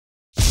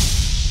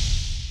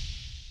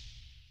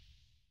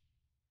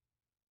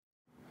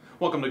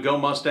Welcome to Go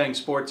Mustang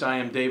Sports. I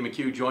am Dave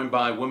McHugh, joined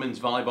by women's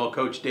volleyball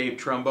coach Dave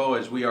Trumbo,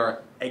 as we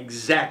are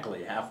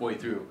exactly halfway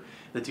through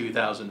the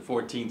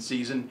 2014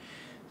 season.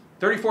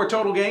 34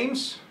 total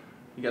games.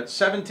 You got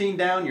 17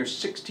 down. You're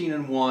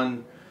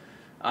 16-1.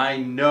 I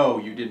know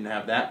you didn't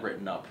have that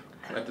written up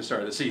at the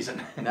start of the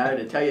season. No,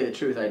 to tell you the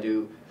truth, I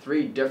do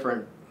 3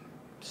 different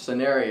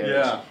scenarios,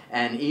 yeah.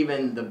 And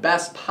even the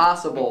best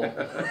possible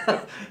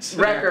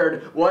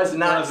record was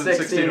not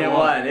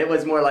 16-1. It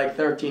was more like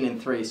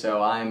 13-3.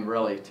 So I'm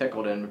really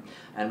tickled and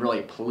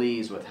really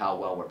pleased with how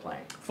well we're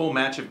playing. Full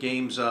match of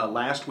games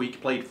last week.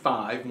 Played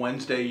 5.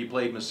 Wednesday you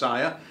played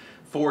Messiah.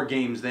 4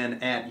 games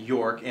then at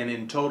York, and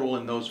in total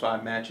in those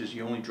 5 matches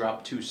you only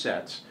dropped 2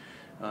 sets.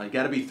 You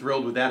got to be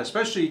thrilled with that,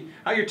 especially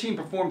how your team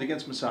performed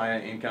against Messiah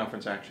in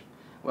conference action.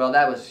 Well,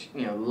 that was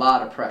a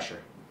lot of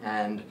pressure,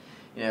 and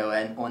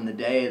and on the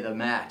day of the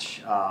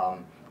match,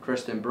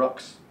 Kristen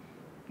Brooks,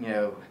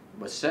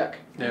 was sick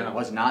and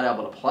was not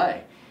able to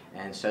play.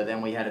 And so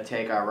then we had to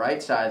take our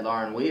right side,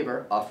 Lauren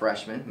Weaver, a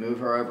freshman, move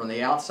her over on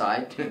the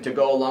outside to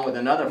go along with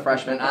another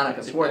freshman,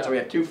 Annika Swartz. So we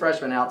have 2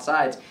 freshmen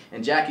outsides,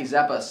 and Jackie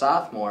Zeppa, a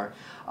sophomore,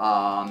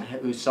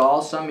 who saw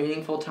some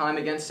meaningful time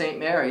against St.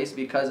 Mary's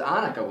because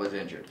Annika was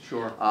injured.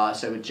 Sure.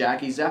 So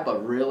Jackie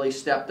Zeppa really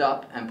stepped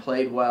up and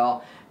played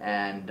well,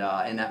 and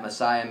in that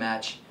Messiah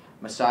match,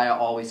 Messiah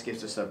always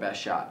gives us their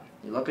best shot.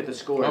 You look at the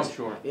scores. Oh,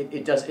 sure.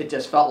 It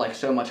just felt like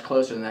so much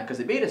closer than that because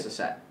they beat us a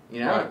set.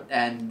 Right.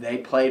 And they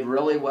played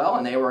really well,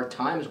 and there were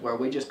times where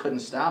we just couldn't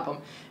stop them,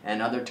 and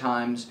other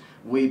times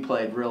we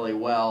played really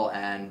well,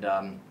 and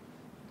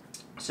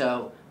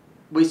so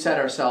we set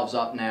ourselves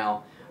up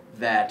now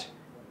that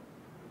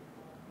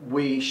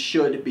we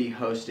should be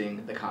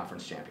hosting the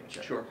conference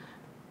championship. Sure.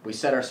 We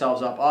set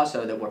ourselves up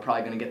also that we're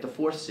probably going to get the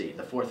 4th seed,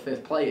 the 4th,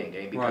 5th play-in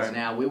game, because right.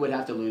 now we would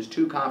have to lose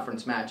 2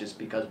 conference matches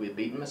because we've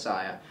beaten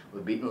Messiah,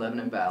 we've beaten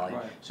Lebanon Valley,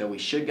 right. So we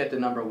should get the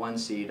number 1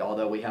 seed,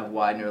 although we have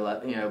Widener,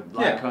 left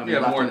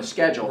more on the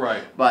schedule.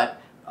 Right. But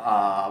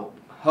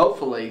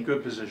hopefully,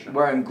 good position.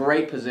 We're in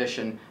great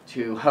position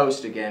to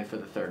host again for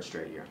the 3rd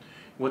straight year.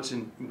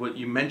 What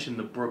you mentioned,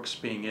 the Brooks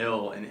being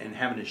ill and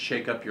having to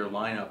shake up your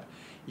lineup.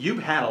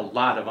 You've had a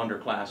lot of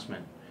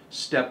underclassmen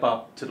step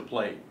up to the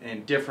plate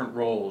in different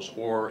roles,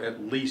 or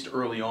at least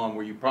early on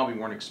where you probably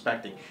weren't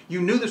expecting.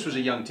 You knew this was a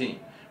young team,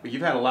 but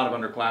you've had a lot of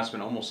underclassmen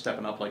almost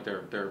stepping up like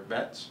they're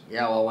vets.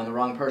 Yeah, well, when the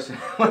wrong person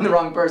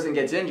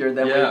gets injured,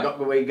 then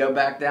we go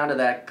back down to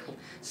that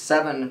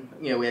 7.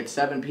 We had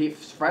 7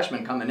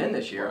 freshmen coming in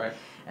this year, right.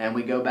 And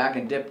we go back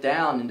and dip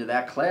down into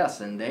that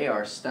class, and they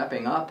are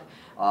stepping up.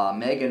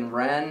 Megan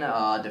Wren,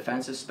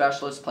 defensive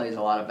specialist, plays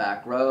a lot of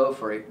back row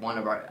for one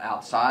of our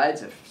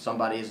outsides. If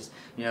somebody's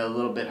a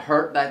little bit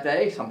hurt that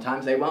day,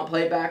 sometimes they won't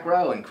play back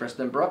row. And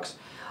Kristen Brooks,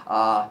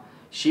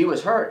 she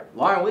was hurt.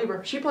 Lauren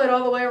Weaver, she played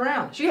all the way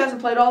around. She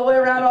hasn't played all the way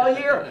around all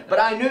year, but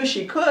I knew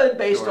she could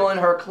based on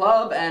her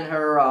club and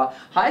her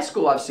high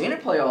school. I've seen her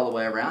play all the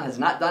way around. Has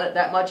not done it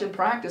that much in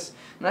practice,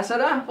 and I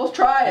said, we'll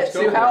try it,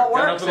 see how it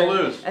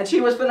works. And she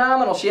was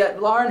phenomenal.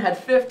 Lauren had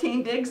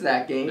 15 digs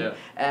that game,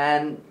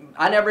 and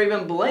I never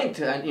even blinked,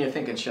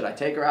 thinking, should I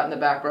take her out in the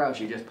back row?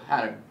 She just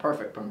had a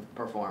perfect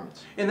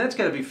performance. And that's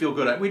got to feel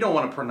good. We don't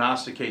want to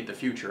prognosticate the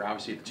future,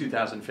 obviously, the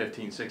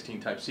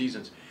 2015-16 type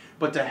seasons.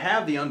 But to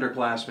have the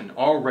underclassmen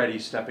already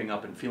stepping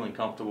up and feeling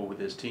comfortable with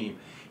his team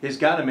has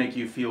got to make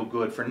you feel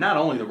good for not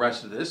only the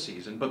rest of this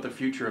season, but the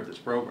future of this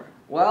program.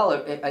 Well,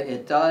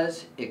 it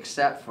does,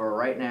 except for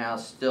right now,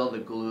 still the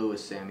glue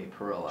is Sammy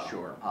Perillo.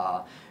 Sure.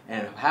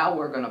 And how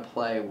we're going to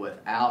play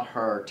without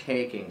her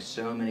taking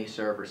so many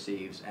serve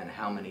receives and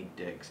how many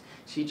digs.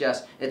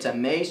 It's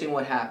amazing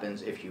what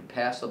happens if you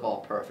pass the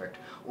ball perfect,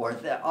 or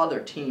if the other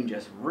team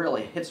just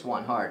really hits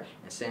one hard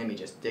and Sammy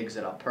just digs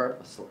it up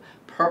perfectly.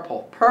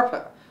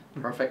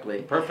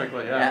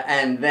 Perfectly, yeah.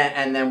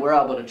 And then we're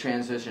able to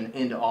transition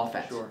into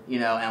offense. Sure.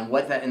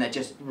 And that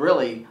just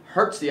really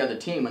hurts the other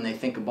team when they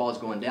think the ball is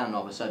going down and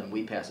all of a sudden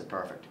we pass it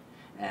perfect.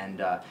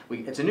 And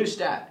it's a new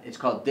stat. It's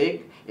called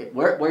dig.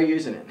 We're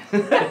using it.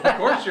 Of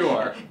course you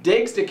are.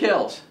 Digs to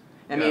kills.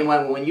 I mean,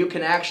 when you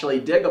can actually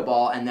dig a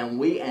ball, and then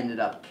we ended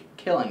up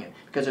killing it,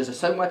 because there's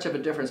so much of a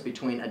difference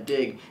between a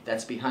dig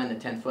that's behind the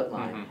 10-foot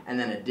line and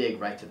then a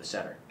dig right to the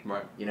setter.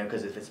 Right.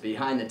 Because if it's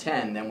behind the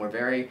 10, then we're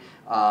very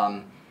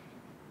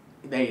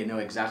they know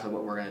exactly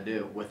what we're going to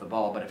do with the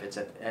ball, but if it's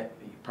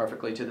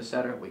perfectly to the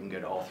setter, we can go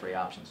to all 3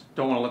 options.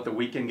 Don't want to let the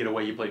weekend get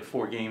away. You played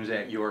 4 games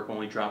at York,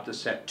 only dropped a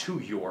set to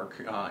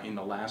York in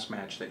the last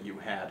match that you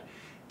had.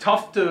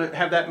 Tough to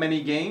have that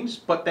many games,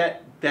 but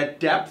that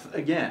depth,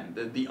 again,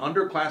 the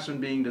underclassmen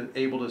being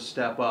able to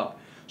step up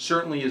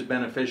certainly is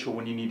beneficial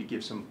when you need to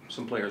give some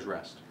players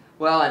rest.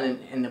 Well,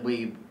 and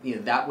we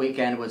that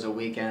weekend was a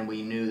weekend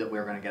we knew that we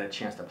were going to get a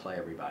chance to play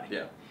everybody.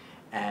 Yeah.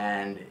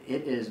 And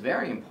it is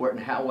very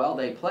important how well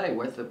they play,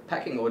 what the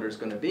pecking order is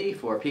going to be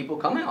for people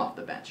coming off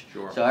the bench.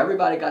 Sure. So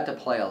everybody got to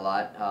play a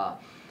lot.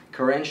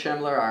 Corinne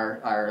Schimler,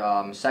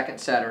 our second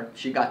setter,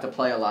 she got to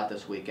play a lot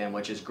this weekend,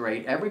 which is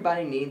great.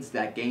 Everybody needs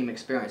that game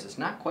experience. It's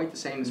not quite the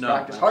same as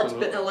practice. Absolutely. Heart's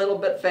beating a little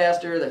bit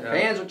faster. The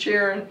fans are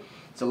cheering.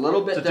 It's a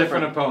little bit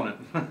different. Opponent.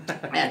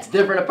 Yeah, it's a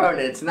different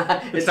opponent. It's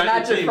not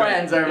just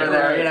friends over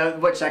there, right. you know.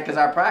 Which because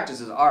our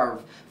practices are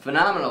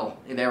phenomenal.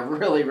 They're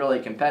really, really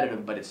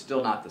competitive, but it's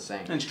still not the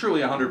same. And it's truly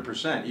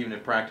 100%. Even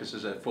if practice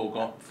is at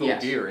full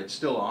Yes. gear, it's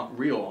still a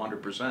real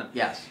 100%.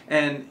 Yes.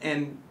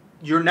 And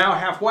you're now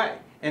halfway.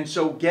 And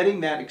so getting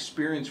that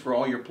experience for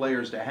all your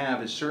players to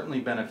have is certainly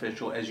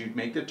beneficial as you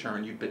make the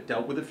turn. You've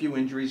dealt with a few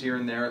injuries here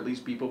and there, at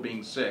least people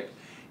being sick.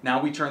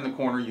 Now we turn the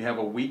corner. You have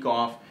a week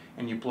off,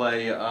 and you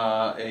play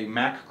a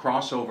MAC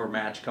crossover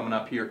match coming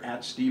up here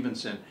at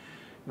Stevenson.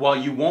 While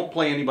you won't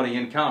play anybody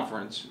in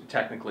conference,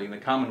 technically, in the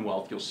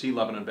Commonwealth, you'll see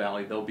Lebanon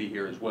Valley. They'll be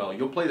here as well.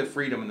 You'll play the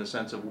Freedom in the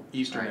sense of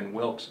Eastern and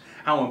Wilkes.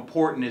 How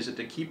important is it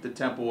to keep the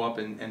tempo up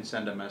and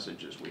send a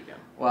message this weekend?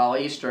 Well,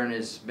 Eastern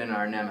has been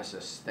our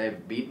nemesis.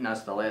 They've beaten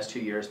us the last 2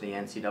 years in the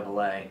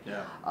NCAA.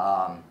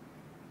 Yeah.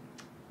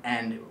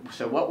 And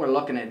so what we're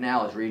looking at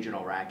now is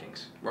regional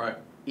rankings. Right.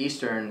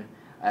 Eastern,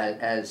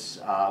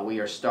 as we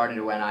are starting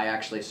to win, I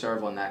actually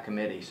serve on that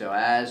committee. So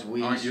as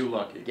we Aren't you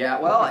lucky? Yeah,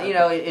 well, you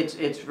know,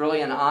 it's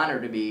really an honor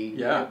to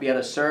be able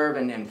to serve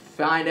and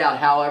find out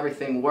how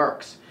everything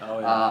works. Oh,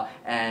 yeah.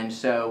 And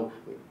so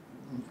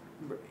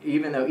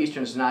even though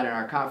Eastern is not in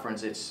our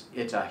conference,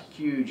 it's a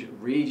huge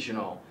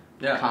regional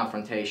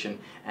confrontation,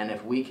 and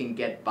if we can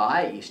get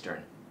by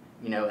Eastern,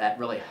 you know, that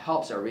really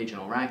helps our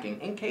regional ranking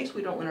in case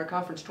we don't win our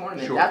conference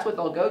tournament. Sure. That's what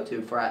they'll go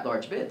to for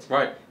at-large bids.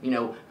 Right. You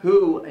know,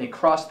 who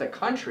across the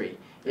country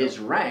is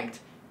ranked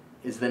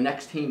is the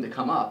next team to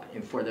come up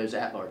and for those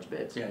at-large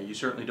bids. Yeah, you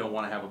certainly don't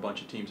want to have a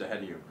bunch of teams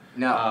ahead of you.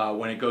 No.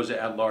 When it goes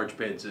to at-large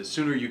bids, the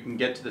sooner you can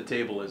get to the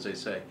table, as they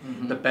say,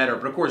 the better.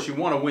 But of course, you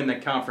want to win the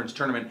conference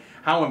tournament.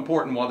 How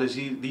important, while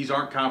these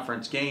aren't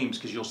conference games,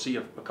 because you'll see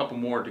a couple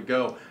more to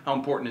go, how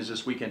important is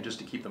this weekend just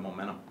to keep the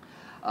momentum?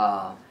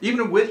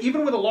 Even with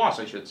a loss,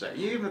 I should say,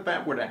 even if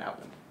that were to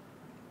happen.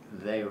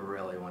 They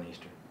really want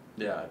Eastern.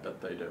 Yeah, I bet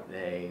they do.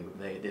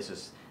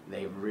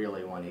 They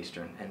really want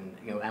Eastern, and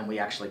you know, and we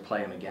actually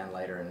play them again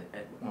later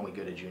when we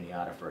go to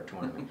Juniata for a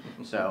tournament.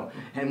 So,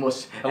 and we'll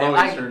hello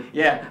Eastern.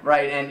 Yeah,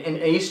 right. And in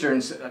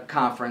Eastern's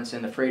conference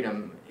in the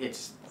Freedom,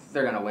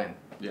 they're going to win.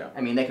 Yeah.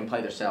 I mean, they can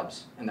play their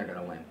subs and they're going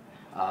to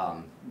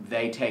win.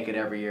 They take it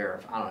every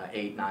year. I don't know,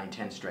 8, 9,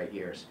 10 straight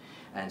years,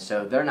 and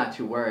so they're not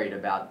too worried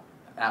about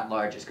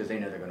at-larges because they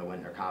know they're going to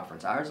win their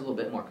conference. Ours is a little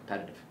bit more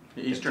competitive.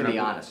 Eastern, to be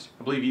honest.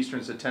 I believe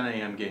Eastern's a 10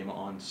 a.m. game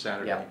on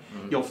Saturday. Yeah.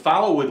 You'll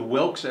follow with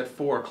Wilkes at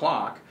 4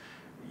 o'clock.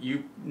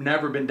 You've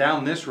never been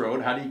down this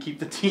road. How do you keep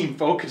the team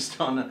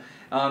focused on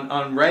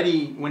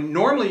ready when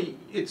normally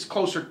it's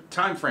closer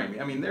time frame?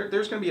 I mean,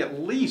 there's going to be at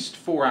least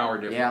 4-hour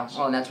difference. Yeah,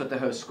 well, and that's what the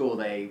host school,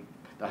 the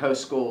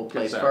host school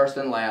plays first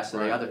and last, so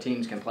the other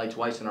teams can play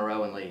twice in a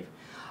row and leave.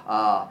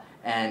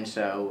 And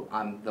so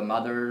the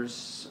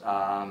mothers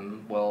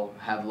will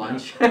have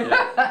lunch.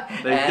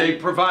 They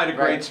provide a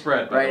great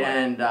spread. By the way.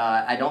 And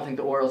I don't think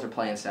the Orioles are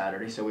playing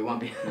Saturday, so we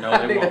won't be.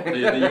 No, they won't.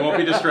 You won't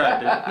be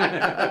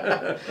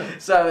distracted.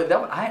 So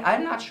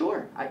I'm not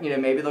sure. You know,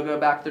 maybe they'll go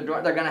back to the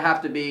door. They're going to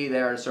have to be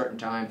there at a certain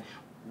time.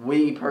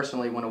 We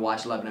personally want to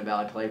watch Lebanon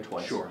Valley play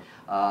twice. Sure.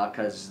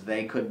 Because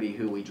they could be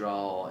who we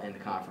draw in the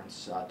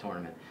conference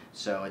tournament.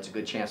 So it's a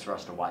good chance for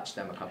us to watch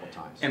them a couple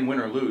times. And win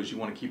or lose, you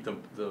want to keep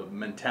the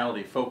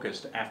mentality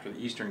focused after the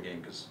Eastern game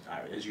because,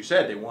 as you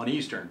said, they won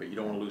Eastern, but you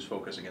don't want to lose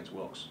focus against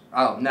Wilkes.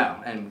 Oh,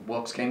 no. And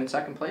Wilkes came in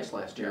second place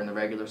last year in the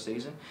regular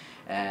season.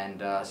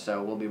 And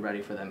so we'll be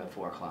ready for them at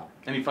 4 o'clock.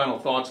 Any final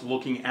thoughts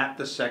looking at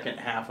the second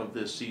half of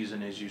this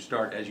season as you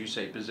start, as you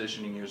say,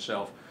 positioning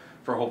yourself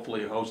for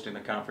hopefully hosting the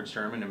conference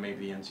tournament and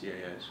maybe the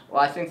NCAAs?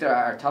 Well, I think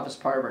our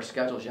toughest part of our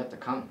schedule is yet to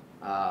come.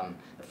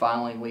 The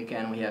following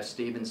weekend we have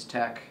Stevens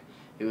Tech,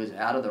 who is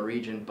out of the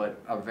region but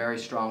a very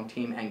strong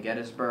team, and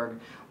Gettysburg.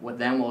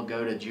 Then we'll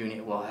go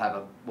to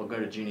we'll go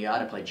to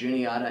Juniata, play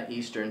Juniata,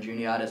 Eastern.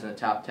 Juniata's in the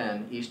top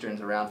 10. Eastern's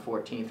around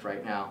 14th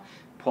right now.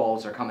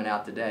 Polls are coming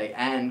out today,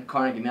 and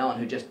Carnegie Mellon,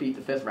 who just beat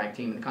the 5th ranked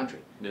team in the country.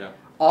 Yeah.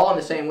 All on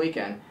the same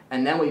weekend,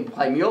 and then we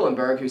play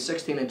Muhlenberg, who's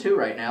 16-2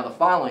 right now, the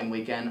following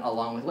weekend,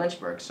 along with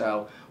Lynchburg.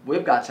 So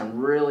we've got some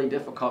really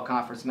difficult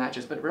conference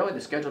matches, but really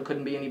the schedule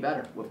couldn't be any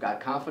better. We've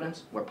got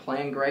confidence, we're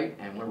playing great,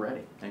 and we're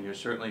ready. And you're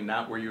certainly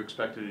not where you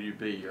expected you to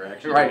be. You're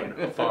actually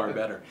doing far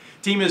better.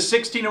 Team is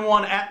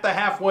 16-1 at the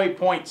halfway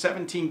point.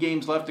 17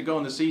 games left to go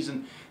in the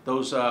season.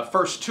 Those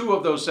first 2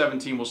 of those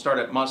 17 will start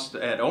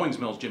at Owings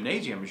Mills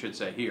Gymnasium, I should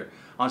say, here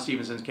on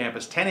Stevenson's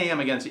campus. 10 a.m.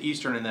 against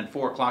Eastern and then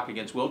 4 o'clock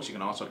against Wilkes. You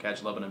can also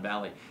catch Lebanon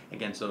Valley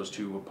against those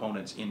 2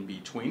 opponents in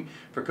between.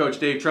 For Coach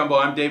Dave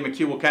Trumbo, I'm Dave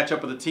McHugh. We'll catch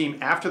up with the team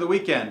after the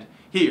weekend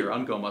here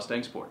on Go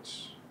Mustang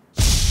Sports.